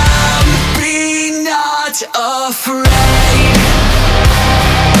 Be not afraid.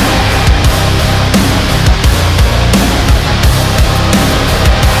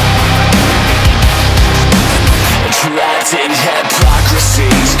 Trapped in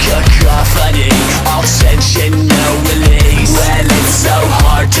hypocrisy's cacophony, all tension, no release. When it's so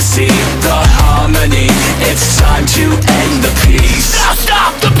hard to see the harmony, it's time to end the peace. Now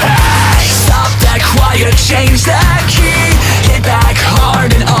stop the pace! Stop that quiet, change that key. Hit back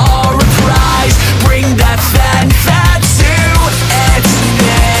hard and all reprise. Bring that fanfare to its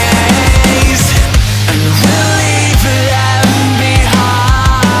knees, and we'll leave them behind.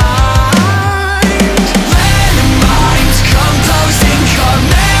 Landmines composing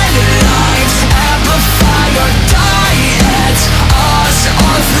command lines, amplify or die, it's us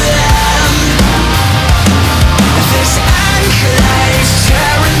or them. This enclave's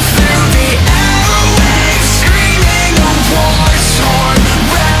tearing through the airwaves, screaming a war-torn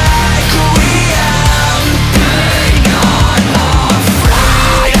requiem. Be not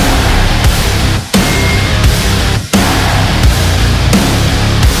afraid.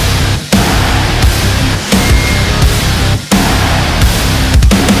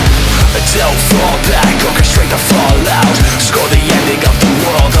 Don't fall back, orchestrate the fallout. Score the ending of the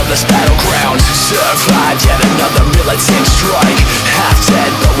world on this battleground. Survive yet another militant strike. Half dead,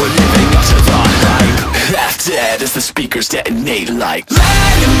 but we're living up to the hype. Half dead as the speakers detonate like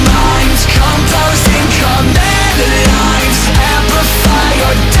landmines composing command lines, amplify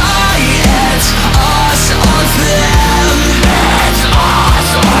or die, it's us or them. It's us